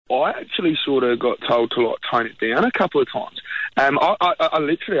I actually sort of got told to like tone it down a couple of times. I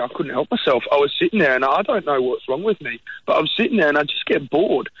literally, I couldn't help myself. I was sitting there and I don't know what's wrong with me, but I was sitting there and I just get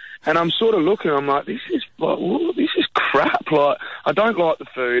bored. And I'm sort of looking, I'm like, this is crap. Like, I don't like the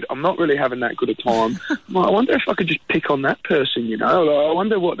food. I'm not really having that good a time. Like, I wonder if I could just pick on that person, you know? Like, I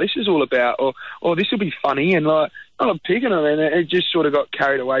wonder what this is all about, or this will be funny. And like, I'm picking on it, and it just sort of got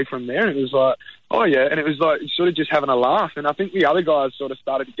carried away from there. And it was like, oh yeah, and it was like sort of just having a laugh. And I think the other guys sort of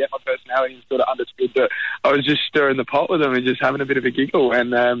started to get my personality and sort of understood that I was just stirring the pot with them and just having a bit of a giggle.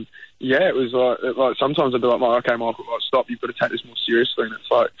 And yeah, it was like sometimes I'd be like, okay, Michael, stop, you've got to take this more seriously. And it's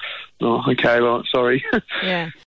like, oh, okay, well, sorry. Yeah.